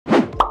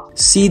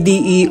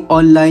CDE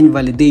Online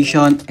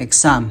Validation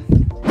Exam.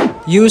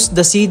 Use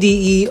the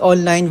CDE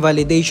Online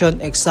Validation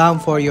Exam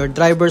for your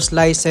driver's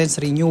license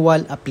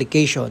renewal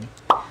application.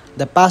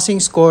 The passing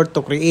score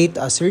to create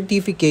a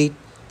certificate,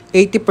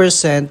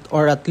 80%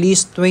 or at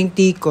least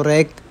 20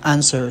 correct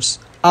answers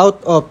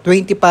out of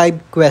 25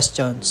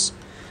 questions.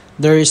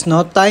 There is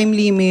no time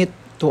limit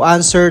to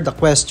answer the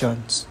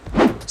questions.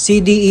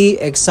 CDE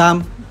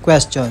exam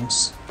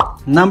questions.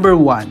 Number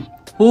 1.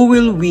 Who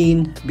will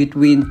win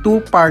between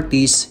two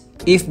parties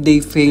if they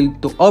fail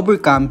to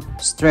overcome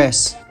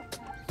stress?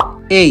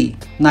 A.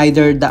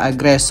 Neither the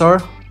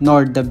aggressor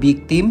nor the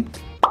victim.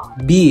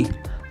 B.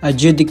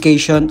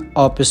 Adjudication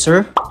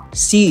officer.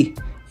 C.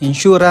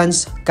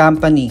 Insurance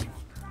company.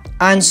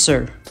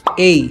 Answer.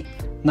 A.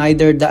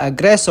 Neither the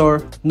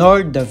aggressor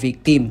nor the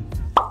victim.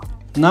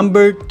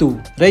 Number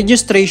 2.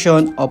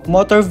 Registration of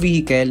motor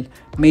vehicle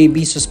may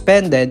be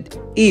suspended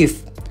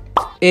if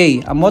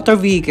A. A motor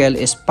vehicle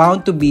is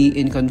found to be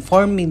in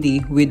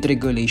conformity with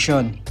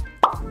regulation.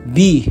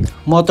 B.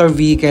 Motor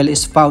vehicle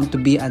is found to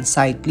be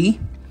unsightly.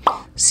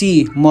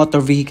 C. Motor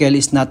vehicle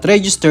is not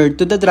registered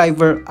to the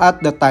driver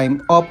at the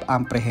time of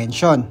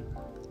apprehension.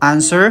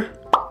 Answer.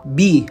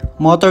 B.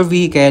 Motor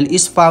vehicle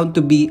is found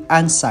to be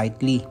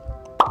unsightly.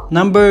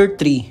 Number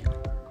 3.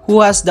 Who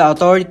has the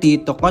authority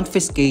to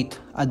confiscate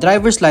a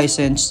driver's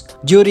license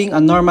during a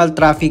normal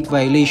traffic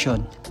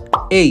violation?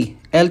 A.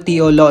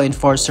 LTO law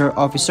enforcer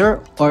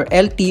officer or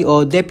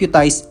LTO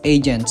deputized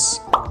agents.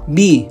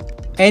 B.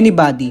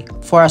 Anybody,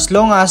 for as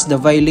long as the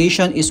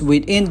violation is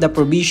within the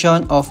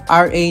provision of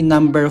RA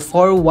number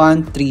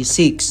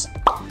 4136.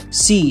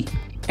 C.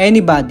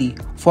 Anybody,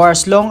 for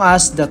as long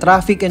as the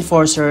traffic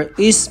enforcer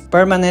is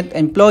permanent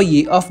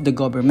employee of the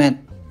government.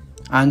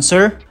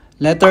 Answer.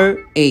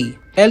 Letter A.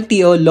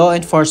 LTO law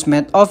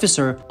enforcement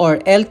officer or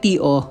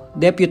LTO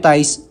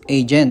deputized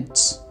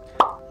agents.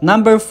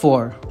 Number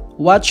 4.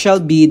 What shall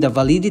be the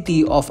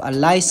validity of a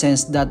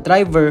license that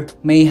driver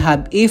may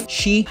have if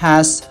she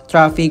has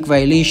traffic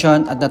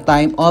violation at the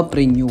time of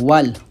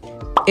renewal?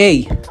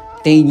 A.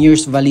 10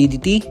 years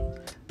validity.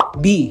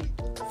 B.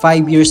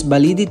 5 years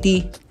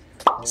validity.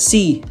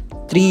 C.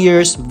 3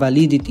 years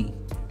validity.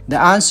 The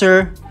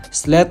answer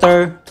is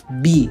letter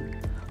B.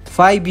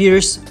 5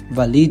 years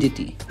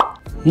validity.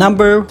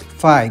 Number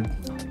 5.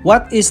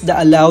 What is the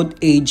allowed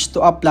age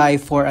to apply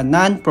for a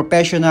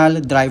non-professional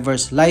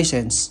driver's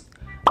license?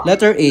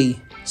 Letter A.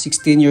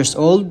 16 years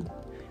old.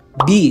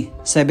 B.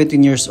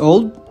 17 years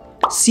old.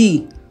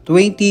 C.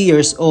 20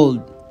 years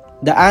old.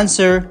 The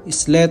answer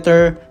is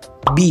letter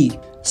B.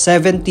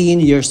 17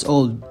 years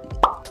old.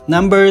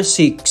 Number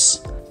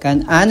 6.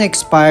 Can an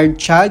expired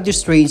child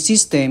restraint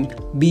system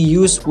be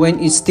used when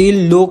it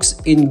still looks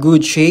in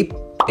good shape?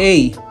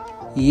 A.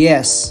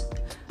 Yes.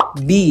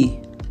 B.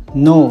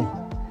 No.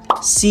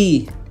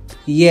 C.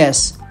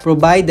 Yes,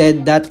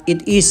 provided that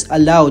it is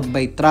allowed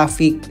by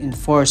traffic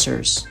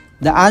enforcers.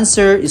 The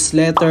answer is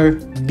letter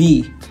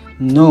B.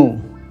 No.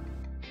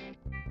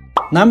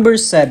 Number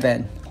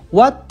 7.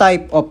 What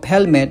type of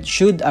helmet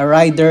should a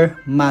rider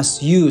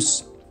must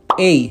use?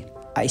 A.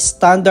 A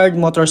standard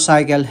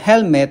motorcycle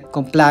helmet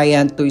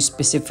compliant to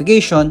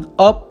specification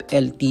of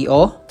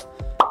LTO.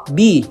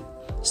 B.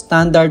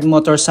 Standard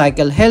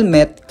motorcycle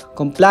helmet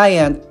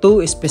compliant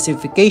to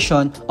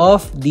specification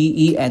of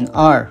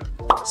DENR.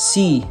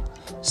 C.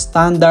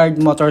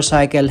 Standard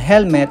motorcycle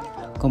helmet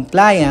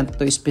compliant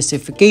to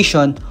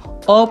specification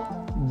of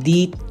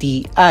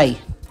DTI.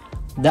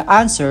 The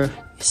answer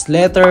is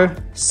letter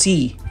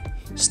C.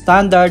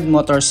 Standard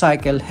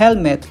motorcycle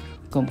helmet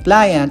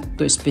compliant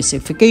to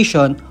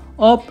specification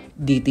of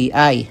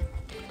DTI.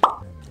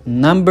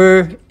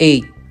 Number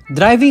 8.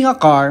 Driving a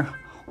car,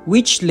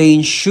 which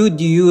lane should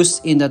you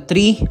use in the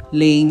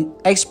 3-lane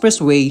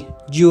expressway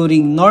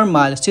during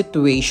normal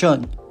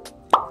situation?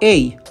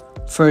 A.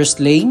 First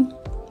lane.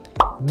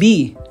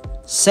 B.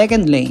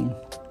 Second lane.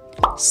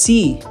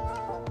 C.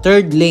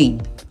 Third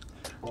lane.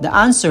 The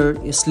answer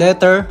is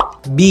letter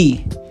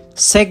B.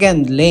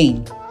 Second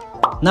lane.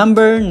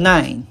 Number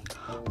 9.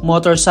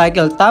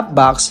 Motorcycle top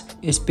box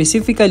is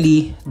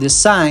specifically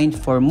designed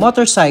for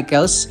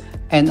motorcycles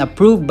and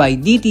approved by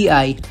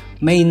DTI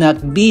may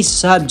not be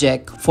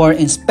subject for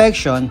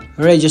inspection,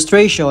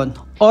 registration,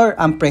 or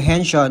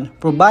apprehension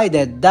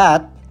provided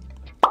that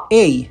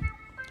A.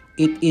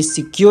 It is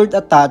secured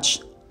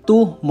attached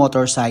to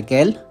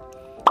motorcycle.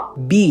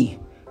 B.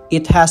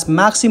 It has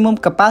maximum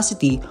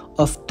capacity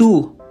of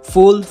 2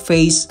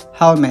 full-face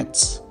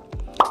helmets.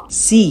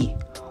 C.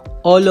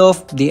 All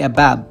of the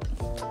above.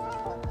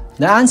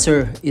 The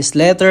answer is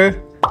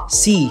letter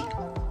C.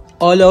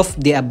 All of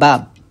the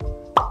above.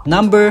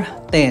 Number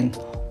 10.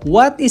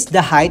 What is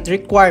the height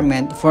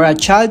requirement for a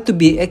child to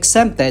be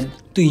exempted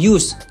to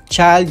use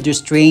child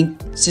restraint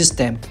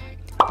system?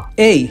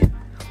 A.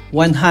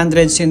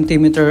 100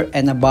 cm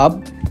and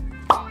above.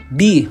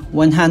 B.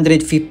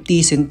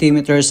 150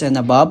 cm and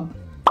above.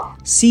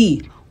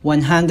 C.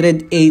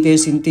 180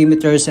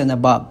 cm and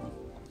above.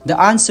 The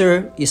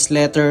answer is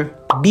letter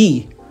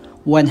B.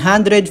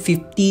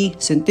 150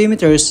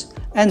 cm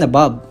and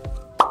above.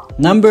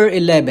 Number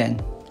 11.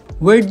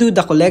 Where do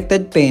the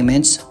collected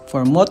payments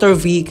for motor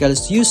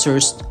vehicles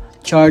users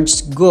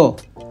charged go?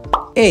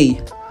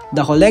 A.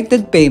 The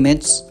collected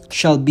payments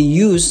shall be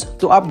used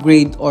to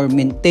upgrade or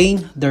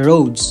maintain the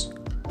roads.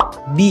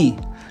 B.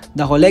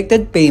 The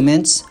collected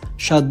payments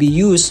shall be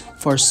used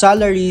for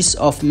salaries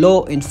of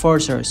law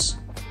enforcers.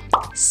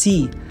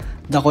 C.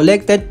 The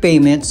collected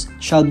payments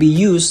shall be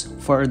used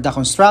for the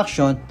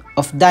construction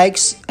of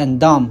dikes and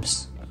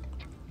dams.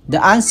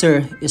 The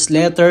answer is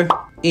letter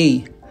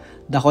A.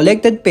 The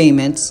collected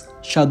payments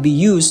shall be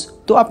used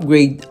to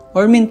upgrade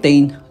or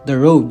maintain the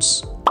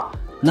roads.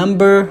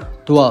 Number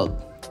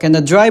 12. Can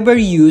a driver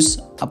use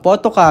a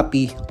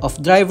photocopy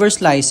of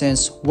driver's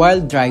license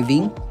while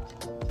driving?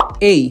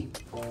 A.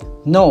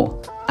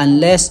 No,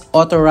 unless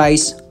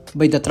authorized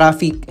by the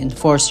traffic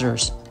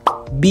enforcers.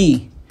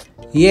 B.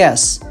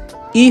 Yes,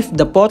 if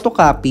the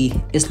photocopy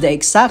is the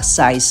exact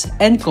size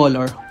and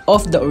color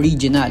of the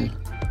original.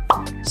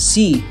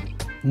 C.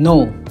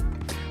 No.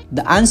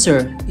 The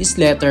answer is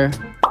letter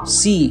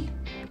C.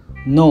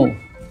 No.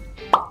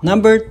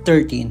 Number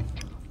 13.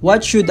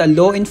 What should a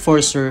law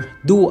enforcer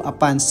do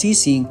upon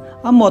seizing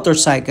a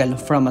motorcycle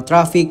from a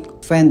traffic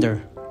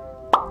offender?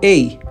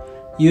 A.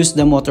 Use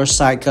the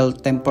motorcycle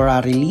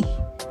temporarily.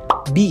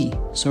 B.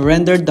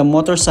 Surrender the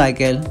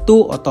motorcycle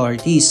to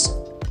authorities.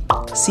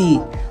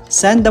 C.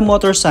 Send the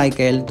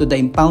motorcycle to the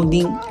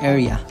impounding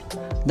area.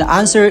 The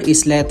answer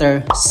is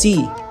letter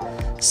C.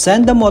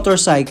 Send the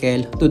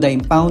motorcycle to the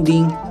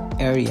impounding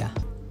area.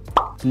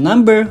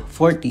 Number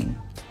 14.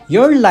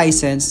 Your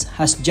license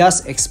has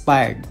just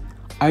expired.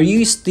 Are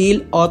you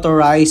still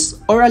authorized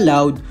or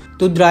allowed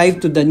to drive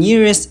to the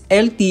nearest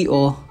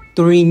LTO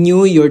to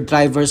renew your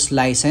driver's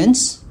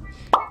license?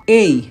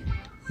 A.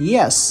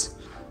 Yes,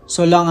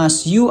 so long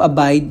as you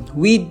abide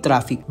with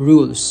traffic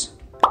rules.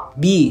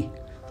 B.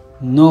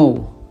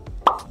 No.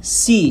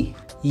 C.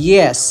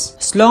 Yes,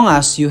 as long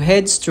as you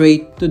head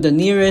straight to the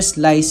nearest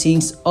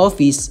license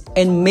office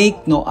and make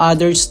no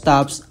other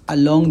stops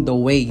along the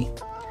way.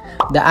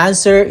 The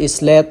answer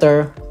is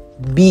letter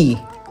B.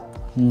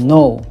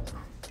 No.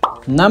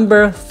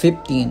 Number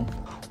 15.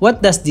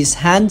 What does this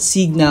hand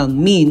signal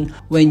mean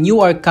when you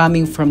are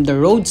coming from the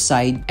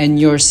roadside and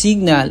your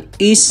signal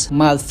is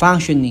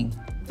malfunctioning?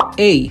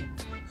 A.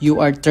 You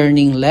are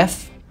turning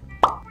left.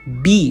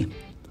 B.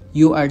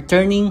 You are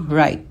turning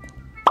right.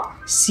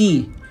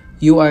 C.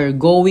 You are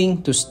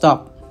going to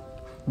stop.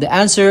 The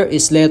answer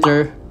is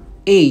letter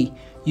A.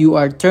 You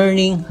are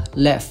turning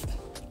left.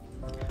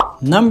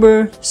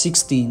 Number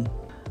 16.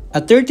 A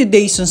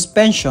 30-day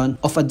suspension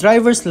of a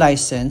driver's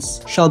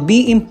license shall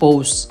be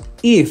imposed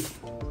if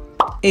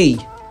A.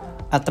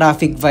 A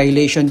traffic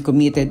violation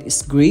committed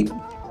is grave.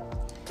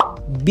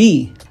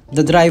 B.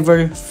 The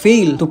driver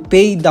failed to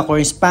pay the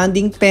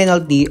corresponding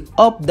penalty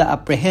of the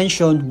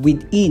apprehension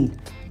within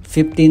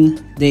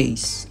 15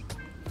 days.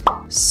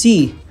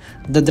 C.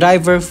 The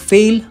driver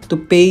failed to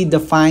pay the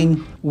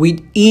fine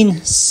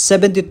within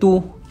 72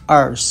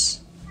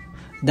 hours.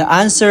 The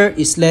answer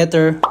is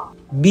letter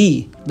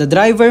B. The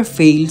driver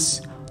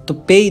fails to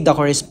pay the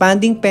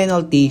corresponding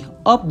penalty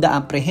of the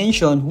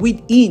apprehension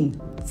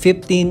within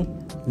 15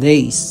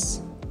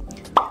 days.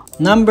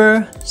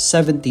 Number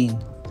 17.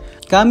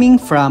 Coming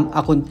from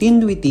a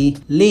continuity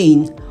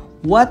lane,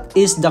 what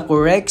is the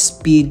correct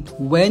speed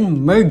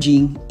when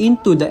merging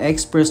into the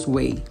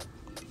expressway?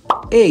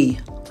 A.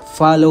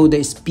 Follow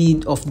the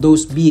speed of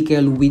those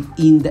vehicles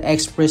within the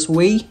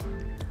expressway.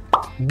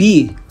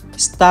 B.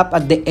 Stop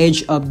at the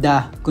edge of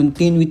the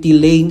continuity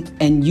lane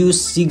and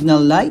use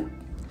signal light.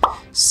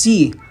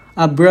 C.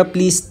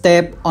 Abruptly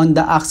step on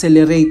the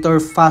accelerator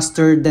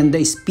faster than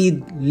the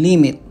speed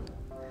limit.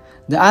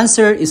 The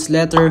answer is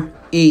letter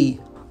A.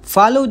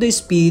 Follow the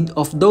speed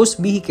of those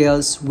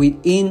vehicles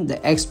within the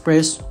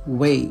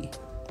expressway.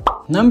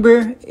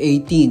 Number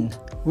 18.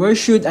 Where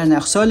should an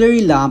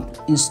auxiliary lamp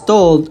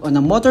installed on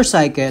a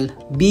motorcycle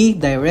be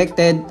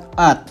directed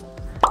at?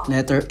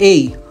 Letter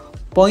A.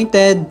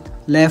 Pointed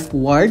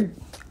leftward.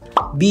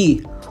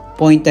 B.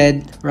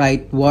 Pointed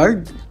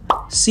rightward.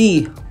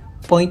 C.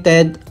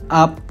 Pointed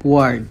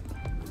upward.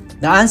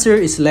 The answer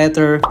is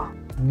letter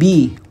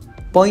B.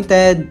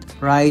 Pointed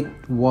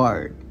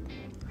rightward.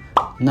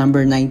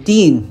 Number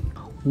 19.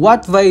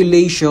 What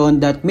violation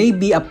that may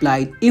be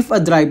applied if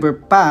a driver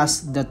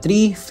passed the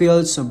 3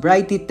 field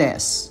sobriety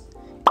tests?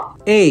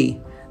 A.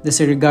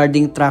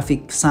 Disregarding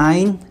traffic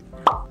sign.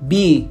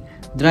 B.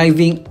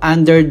 Driving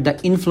under the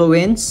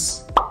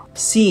influence.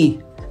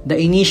 C. The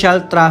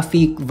initial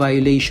traffic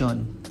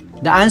violation.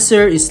 The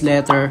answer is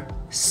letter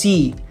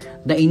C.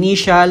 The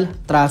initial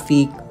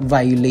traffic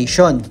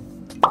violation.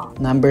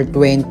 Number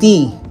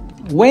 20.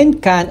 When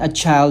can a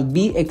child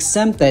be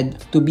exempted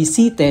to be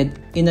seated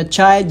in a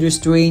child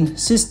restraint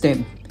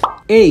system?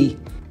 A.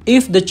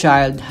 If the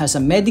child has a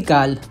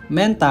medical,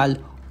 mental,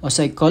 or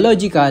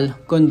psychological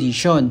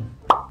condition.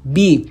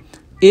 B.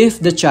 If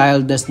the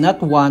child does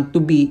not want to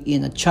be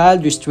in a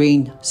child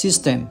restraint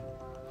system.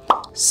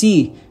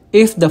 C.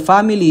 If the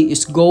family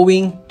is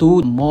going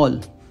to the mall.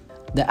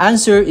 The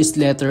answer is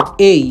letter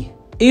A.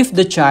 If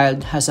the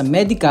child has a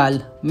medical,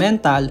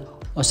 mental,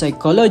 or o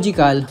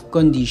psychological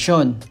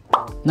condition.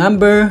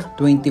 Number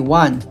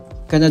 21.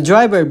 Can a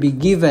driver be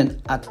given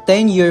a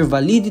 10-year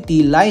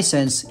validity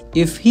license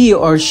if he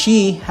or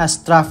she has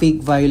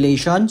traffic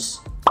violations?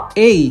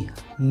 A.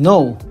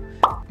 No.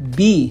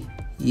 B.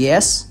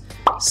 Yes.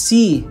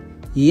 C.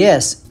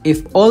 Yes,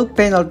 if all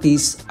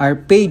penalties are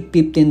paid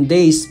 15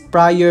 days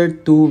prior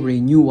to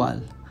renewal.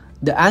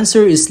 The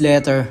answer is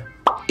letter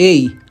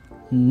A.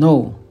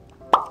 No.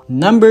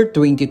 Number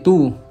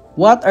 22.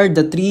 What are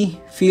the 3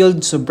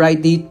 field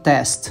sobriety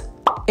tests?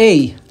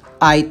 A.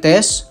 Eye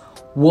test,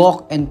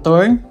 walk and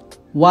turn,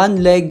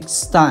 one-leg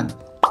stand.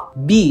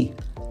 B.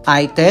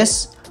 Eye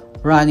test,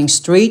 running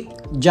straight,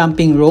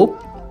 jumping rope.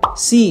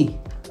 C.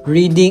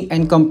 Reading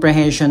and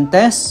comprehension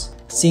test,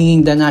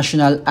 singing the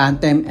national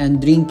anthem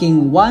and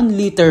drinking 1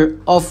 liter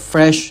of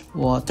fresh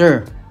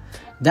water.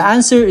 The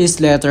answer is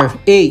letter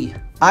A.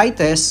 Eye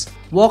test,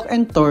 walk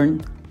and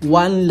turn,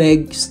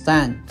 one-leg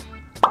stand.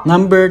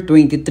 Number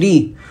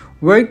 23.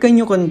 Where can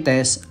you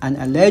contest an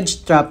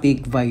alleged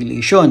traffic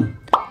violation?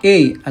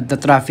 A. At the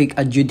traffic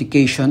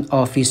adjudication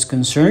office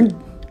concerned.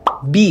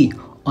 B.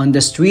 On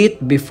the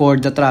street before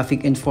the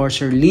traffic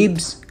enforcer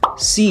leaves.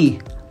 C.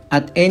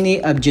 At any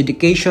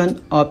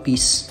adjudication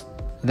office.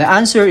 The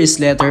answer is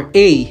letter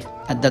A.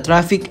 At the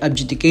traffic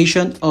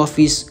adjudication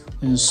office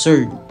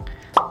concerned.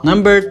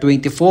 Number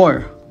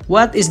 24.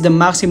 What is the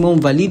maximum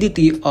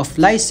validity of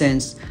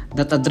license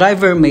that a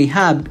driver may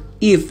have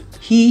if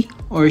he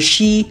or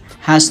she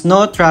has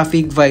no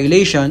traffic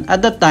violation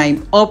at the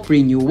time of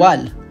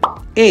renewal?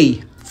 A.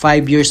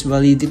 5 years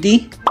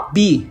validity.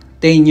 B.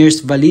 10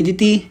 years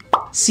validity.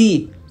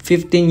 C.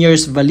 15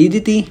 years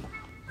validity.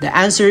 The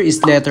answer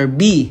is letter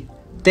B.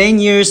 10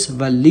 years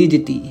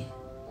validity.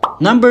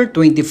 Number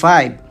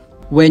 25.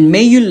 When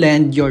may you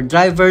lend your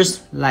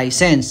driver's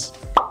license?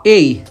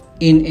 A.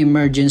 In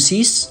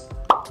emergencies.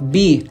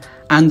 B.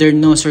 Under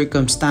no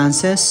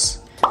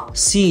circumstances.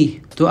 C.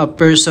 To a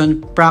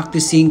person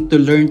practicing to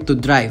learn to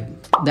drive.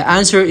 The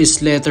answer is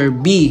letter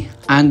B.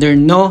 Under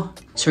no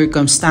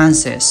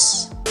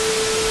circumstances.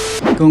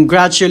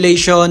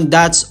 Congratulations,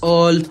 that's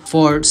all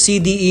for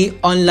CDE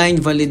Online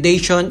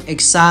Validation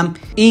Exam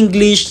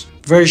English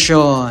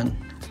version.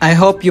 I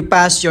hope you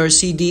pass your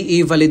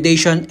CDE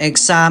validation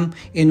exam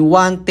in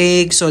one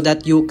take so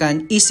that you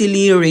can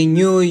easily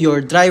renew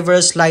your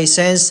driver's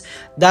license.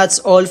 That's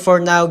all for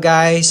now,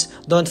 guys.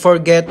 Don't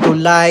forget to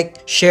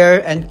like,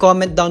 share, and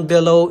comment down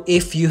below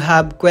if you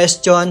have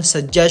questions,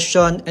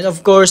 suggestions, and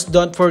of course,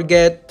 don't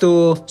forget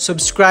to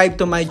subscribe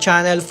to my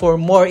channel for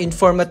more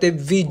informative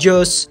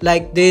videos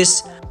like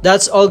this.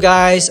 That's all,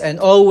 guys, and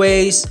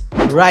always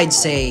ride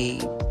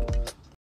safe.